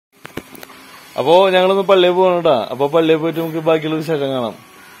അപ്പോ ഞങ്ങളൊന്ന് പള്ളിയിൽ പോകണം കേട്ടാ. അപ്പൊ പള്ളിയിൽ പോയിട്ട് നമുക്ക് ബാക്കിയുള്ള വിശേഷം കാണാം.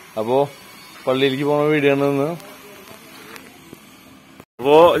 അപ്പോ പള്ളിയിലേക്ക് പോണ വീഡിയോ ആണ് ഇന്ന്.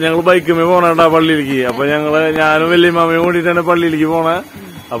 അപ്പോ ഞങ്ങള് ബൈക്കുമേ പോണേട്ടാ പള്ളിയിലേക്ക്. അപ്പൊ ഞാനും വല്യമാമയും കൂടിയിട്ടാണ് പള്ളിയിലേക്ക് പോണേ.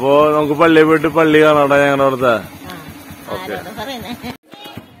 അപ്പൊ നമുക്ക് പള്ളിയിൽ പോയിട്ട് പള്ളി കാണാട്ടാ ഞങ്ങളുടെ അവിടുത്തെ. ഓക്കെ.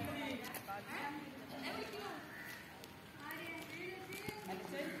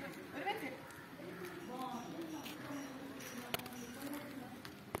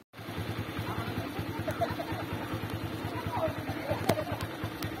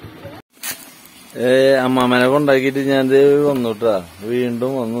 അമ്മാമനെ കൊണ്ടാക്കിട്ട് ഞാൻ വന്നുട്ടാ.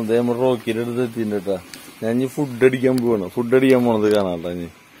 വീണ്ടും വന്നു. ഇതേ നമ്മൾ റോക്കിയുടെ അടുത്ത് എത്തിട്ടാ. ഞാൻ ഇനി ഫുഡ് അടിക്കാൻ പോണത് കാണാട്ടാ. ഇനി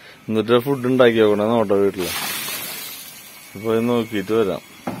എന്നിട്ട് ഫുഡ് ഉണ്ടാക്കി നോക്കണേ നോട്ടെ വീട്ടില്. ഇപ്പൊ നോക്കിട്ട് വരാം.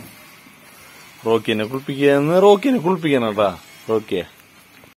 റോക്കിനെ കുളിപ്പിക്കാനാട്ടാ. റോക്കിയെ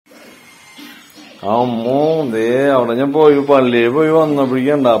അമ്മോ ദേ അവിടെ ഞാൻ പള്ളിയിൽ പോയി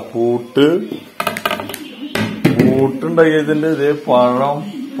വന്നപ്പോഴേക്കണ്ട പൂട്ടുണ്ടാക്കി വെച്ചിട്ടുണ്ട്. ഇതേ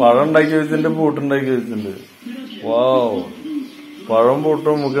പഴം ഉണ്ടാക്കി വെച്ചിട്ടുണ്ട്. പൂട്ടുണ്ടാക്കി വെച്ചിട്ടുണ്ട്. വാവ്, പഴം പൂട്ടും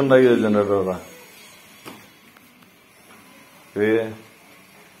നമുക്ക് ഉണ്ടാക്കി വെച്ചിട്ടുണ്ട് കേട്ടോ അവിടെ.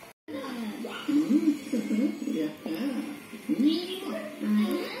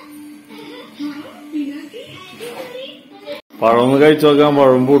 പഴം ഒന്ന് കഴിച്ചു നോക്കാം.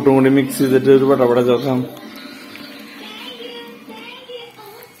 പഴം പൂട്ടും കൂടി മിക്സ് ചെയ്തിട്ട് ഒരു പടപട ചോക്കാം.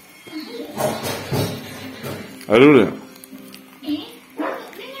 അടിപൊളിയാ.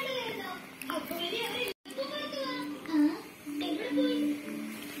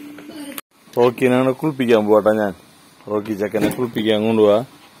 റോക്കിനാണ് കുളിപ്പിക്കാൻ പോവാട്ടാ ഞാൻ. റോക്കി ചക്കനെ കുളിപ്പിക്കാൻ കൊണ്ടുപോവാ.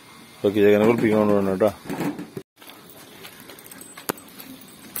 കേട്ടോ.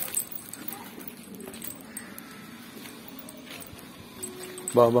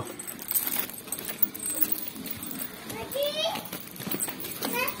 ബാ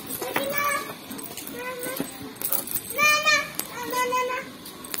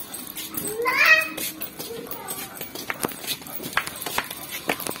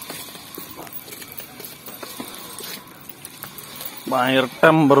ഭയങ്കര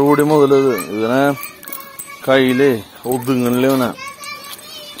ടെമ്പർ കൂടി മുതലത്. ഇതിനെ കയ്യില് ഒതുങ്ങണില്ല. ഇവനെ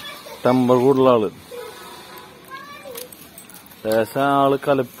ടെമ്പർ കൂടുതൽ ആള്. ദേശം ആള്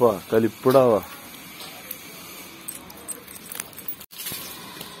കലിപ്പിടാവാ.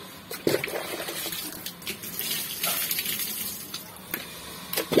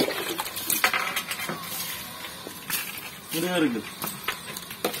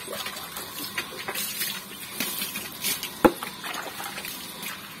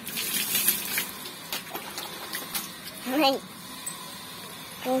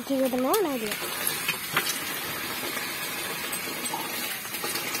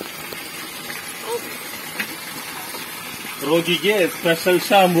 റോക്കിക്ക് സ്പെഷ്യൽ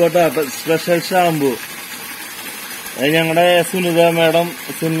ഷാമ്പു കേട്ടോ. സ്പെഷ്യൽ ഷാമ്പു ഞങ്ങളുടെ സുനിത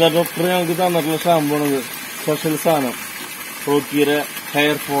ഡോക്ടർ ഞങ്ങൾക്ക് തന്നിട്ടുള്ള ഷാമ്പു ആണത്. സ്പെഷ്യൽ സാധനം. റോക്കിയുടെ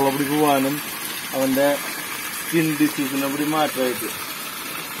ഹെയർ ഫോൾ അപ്പടി പോവാനും അവന്റെ സ്കിൻ ഡിസീസിനെ അപ്പടി മാറ്റമായിട്ട്.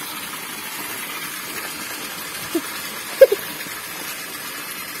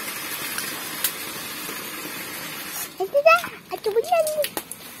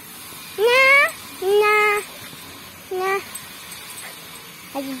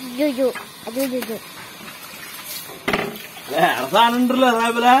 വേറെ സാധനം ഉണ്ടല്ലോ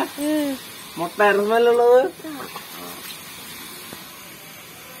അതേപോലെ മുട്ടയുടെ സ്മെല്ലുള്ളത്.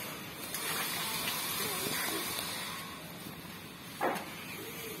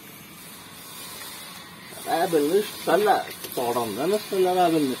 റാബിളിന് ഇഷ്ടല്ല. തുടർന്ന് ഇഷ്ടമല്ല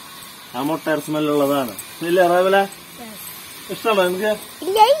റാബിളിന്. ആ മുട്ടയുടെ സ്മെല്ലുള്ളതാണ്. ഇല്ലേ റാബില? ഇഷ്ടമല്ലോ എനിക്ക്?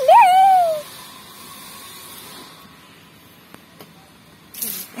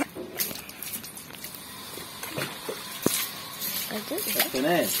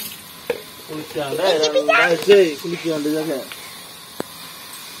 പിന്നെ കുളിക്കാണ്ട് ഇതൊക്കെ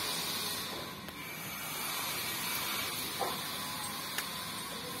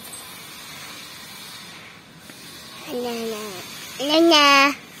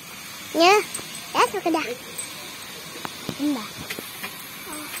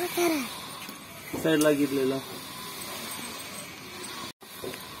സൈഡിലാക്കിയിട്ടില്ലല്ലോ.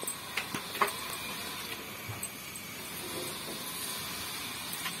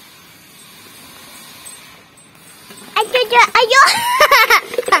 അയ്യോ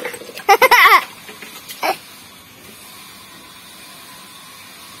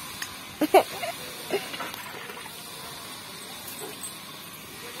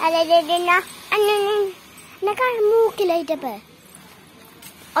മൂക്കിലായിട്ടപ്പോ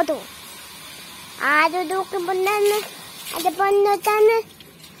അതോ ആരോ നോക്കുമ്പോ അത് പൊന്നത്താന്ന്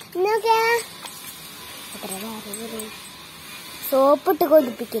നോക്കിയാ സോപ്പിട്ട്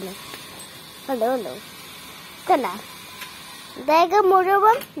കൊതിപ്പിക്കുന്നു. കണ്ടോ കണ്ടോ കണ്ട ദേഹം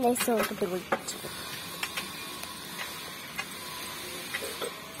മുഴുവൻ സോപ്പിട്ട് കൊതിപ്പിച്ചു.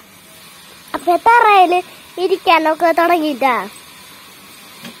 അപ്പൊ തറയില് ഇരിക്കാനൊക്കെ തുടങ്ങിട്ടാ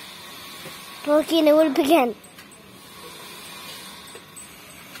റോക്കീനെ കുളിപ്പിക്കാൻ.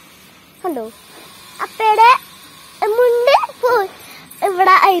 കണ്ടോ അപ്പയുടെ മുണ്ട്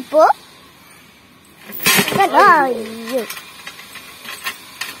ഇവിടെ ആയിപ്പോ. അയ്യോ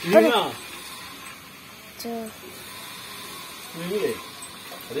വീണ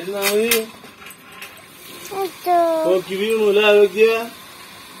അയ്യോ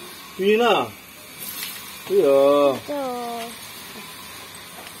വീണ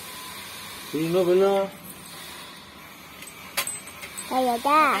പിന്നെ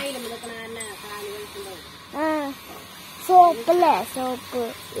സോപ്പല്ലേ സോപ്പ്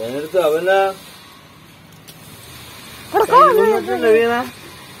എടുത്ത അവന വീണ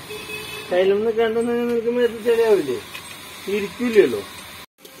കയ്യിലൊന്ന് കണ്ടെന്ന് നിനക്ക് മേത്ത് ശരിയാവില്ലേ? ഇരിക്കില്ലല്ലോ.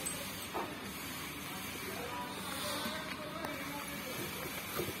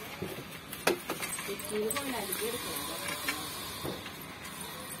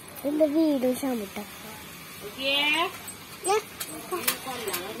 എന്റെ വീട് ശമുട്ട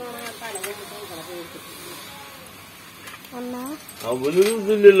അവനൊരു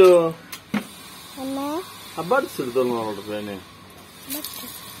ഇതില്ലല്ലോ. അമ്മ അടിച്ചെടുത്തോളൂ അവിടെ പേനെ.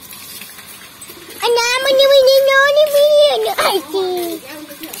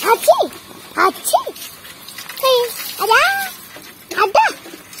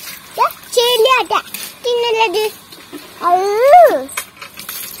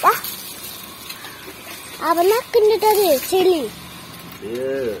 അവനക്കിണ്ടത് ചെളി.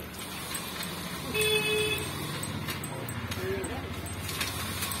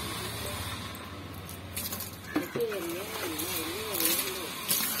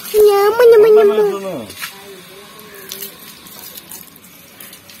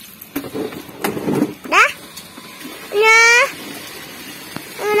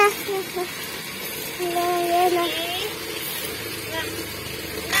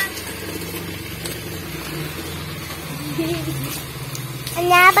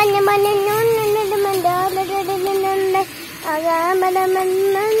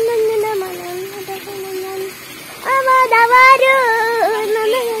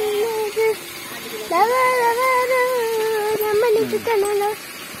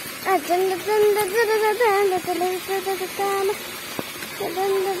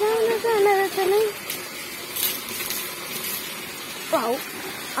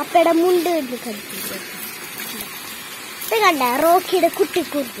 അപ്പയുടെ മുണ്ട് കണ്ടിട്ട് കണ്ട റോക്കിയുടെ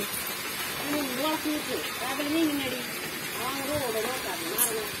കുട്ടിക്കുട്ടി.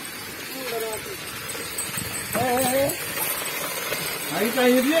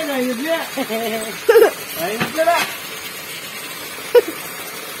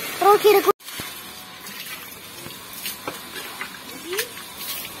 റോക്കിയുടെ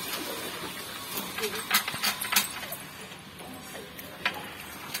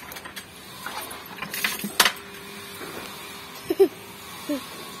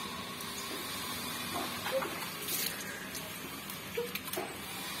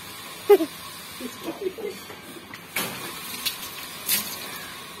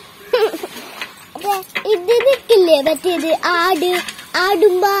ഇത് നിക്കില്ലേ മറ്റേത്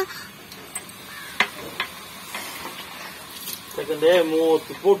ആടുമ്പോ ചെക്കന്റെ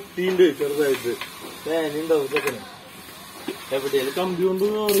മൂത്ത് പൊട്ടിണ്ട് ചെറുതായിട്ട്. വേനുണ്ടാവും ചെക്കന്. എവിടെയും കമ്പി കൊണ്ട്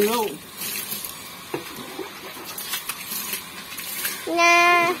അറിയാവും.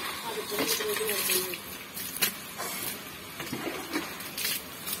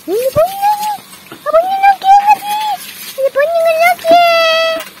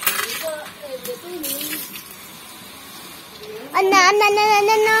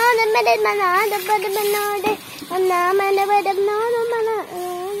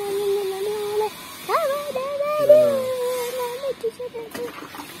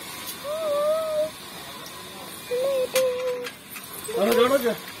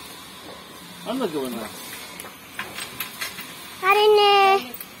 അന്നൊക്കെ വന്ന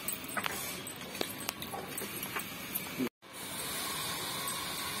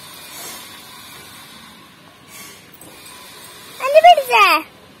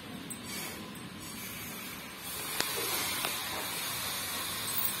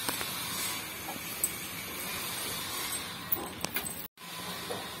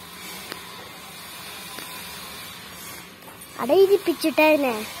അവിടെ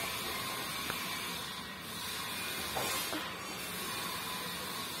ഇരിപ്പിച്ചിട്ടായിരുന്നേ.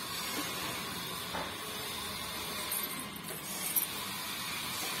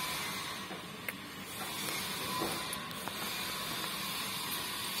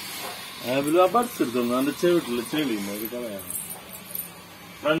 ആ പഠിച്ചെടുത്തു എന്റെ ചെവിട്ടില് ചെളി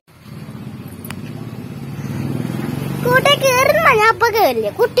കൂട്ടെ കേറുന്ന ഞാൻ അപ്പൊ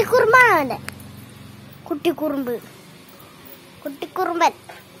കേറില്ലേ കുട്ടിക്കുറുമ്പാണ് കുട്ടിക്കുറുമ്പ് കുട്ടിക്കുറുമ്പൻ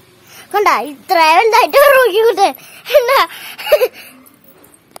കണ്ട ഇത്ര വലുതായിട്ട് റോക്കിക്കൂട്ടെ എന്താ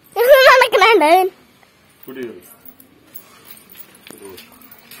നടക്കണ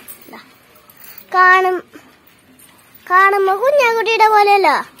കാണുമ്പോ കുഞ്ഞാൻകുട്ടിയുടെ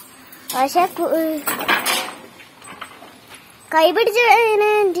പോലെയല്ലോ പക്ഷെ കൈ പിടിച്ച്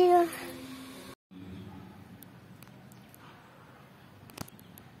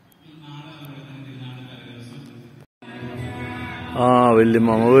ആ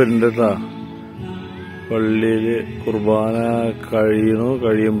വല്യമ്മ വരുന്നുണ്ട് കേട്ടാ. പള്ളിയില് കുർബാന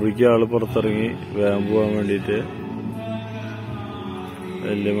കഴിയുമ്പോഴേക്കും ആള് പുറത്തിറങ്ങി വേഗം പോവാൻ വേണ്ടിട്ട്.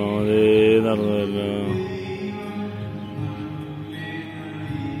 വല്യമ്മതേ നടന്നു വരുന്നു.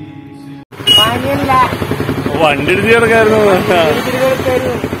 വണ്ടി എടുത്ത് കിടക്കായിരുന്നു.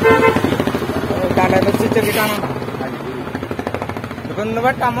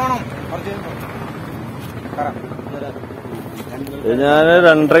 ഞാൻ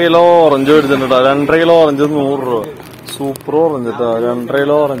 2.5 കിലോ ഓറഞ്ച് എടുത്തിട്ടുണ്ടോ. 2.5 കിലോ ഓറഞ്ച് 100 രൂപ. സൂപ്പർ ഓറഞ്ച് കേട്ടോ. 2.5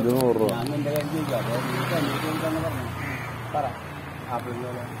 കിലോ ഓറഞ്ച് 100 രൂപ.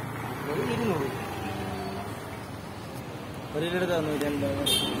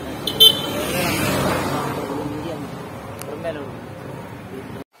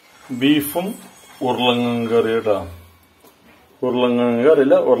 ബീഫും ഉരുളങ്ങും കറി കേട്ടാ. ഉരുളങ്ങും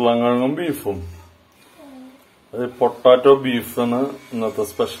കറിയില്ല, ഉരുളങ്ങും ബീഫും. അത് പൊട്ടാറ്റോ ബീഫാണ് ഇന്നത്തെ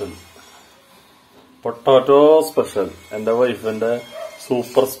സ്പെഷ്യൽ. പൊട്ടാറ്റോ സ്പെഷ്യൽ എന്റെ വൈഫിന്റെ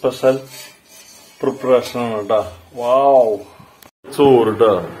സൂപ്പർ സ്പെഷ്യൽ പ്രിപ്പറേഷൻ ആണ് കേട്ടാ. വാവ്. ചോറ്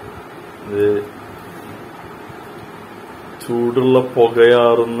കേട്ടാ. ഇത് ചൂടുള്ള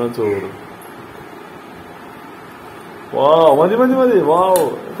പുകയാറുന്ന ചോറ്. വാവ്. മതി മതി മതി. വാവ്.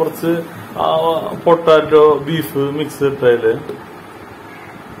 കുറച്ച് പൊട്ടാറ്റോ ബീഫ് മിക്സ് ഇട്ടാല്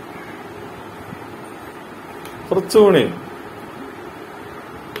കുറച്ചുകൂടി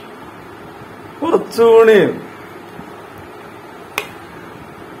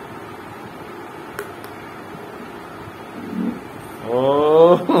ഓ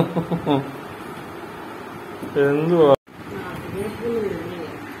എന്തുവാ.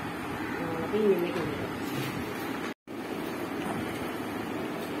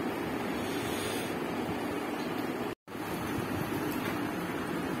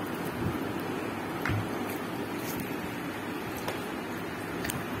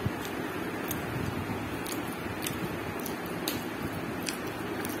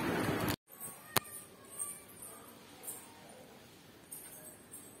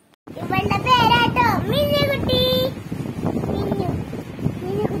 ഇവളുടെ പേരാട്ടോ മിന്നുകുട്ടി.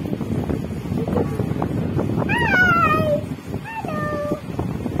 മിന്നുകുട്ടി. ഹായ്.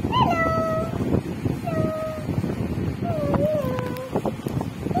 ഹലോ.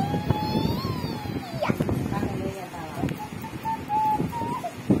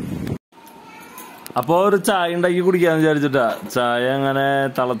 അപ്പൊ ഒരു ചായ ഉണ്ടാക്കി കുടിക്കാന്ന് വിചാരിച്ചിട്ടാ. ചായ അങ്ങനെ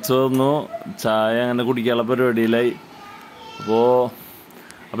തിളച്ചു വന്നു. ചായ അങ്ങനെ കുടിക്കാനുള്ള പരിപാടിയിലായി.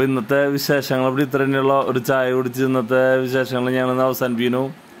 അപ്പൊ ഇന്നത്തെ വിശേഷങ്ങൾ ഇവിടെ ഇത്ര തന്നെയുള്ള ഒരു ചായ കുടിച്ച് ഇന്നത്തെ വിശേഷങ്ങൾ ഞാനൊന്ന് അവസാനിപ്പിക്കുന്നു.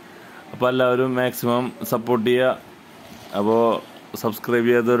 അപ്പൊ എല്ലാവരും മാക്സിമം സപ്പോർട്ട് ചെയ്യുക. അപ്പോ സബ്സ്ക്രൈബ്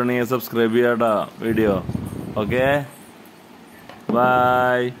ചെയ്യാത്തവരുണ്ടെങ്കിൽ സബ്സ്ക്രൈബ് ചെയ്യാട്ടാ വീഡിയോ. Okay,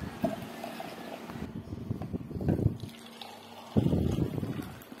 by.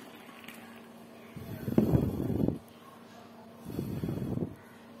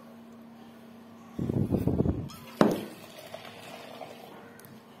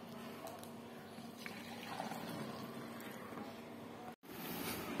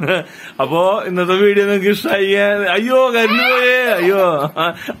 അപ്പോ ഇന്നത്തെ വീഡിയോ നിങ്ങൾക്ക് ഇഷ്ടമായി. അയ്യോ കരണ്ട് പോയേ.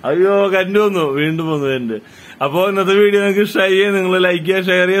 അയ്യോ കരണ്ട് വന്നു. വീണ്ടും വന്നു കരണ്ട്. അപ്പോ ഇന്നത്തെ വീഡിയോ നിങ്ങൾക്ക് ഇഷ്ടമായി. നിങ്ങൾ ലൈക്ക് ചെയ്യുക,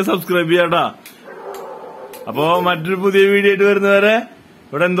 ഷെയർ ചെയ്യുക, സബ്സ്ക്രൈബ് ചെയ്യാട്ടാ. അപ്പോ മറ്റൊരു പുതിയ വീഡിയോ ആയിട്ട് വരുന്നവരെ,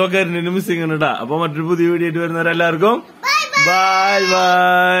 ഇവിടെ എന്തോ കരണ്ടിന് മിസ്സിംഗ് ഉണ്ട് കേട്ടാ. അപ്പൊ മറ്റൊരു പുതിയ വീഡിയോ ആയിട്ട് വരുന്നവരെ എല്ലാവർക്കും ബൈ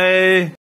ബൈ.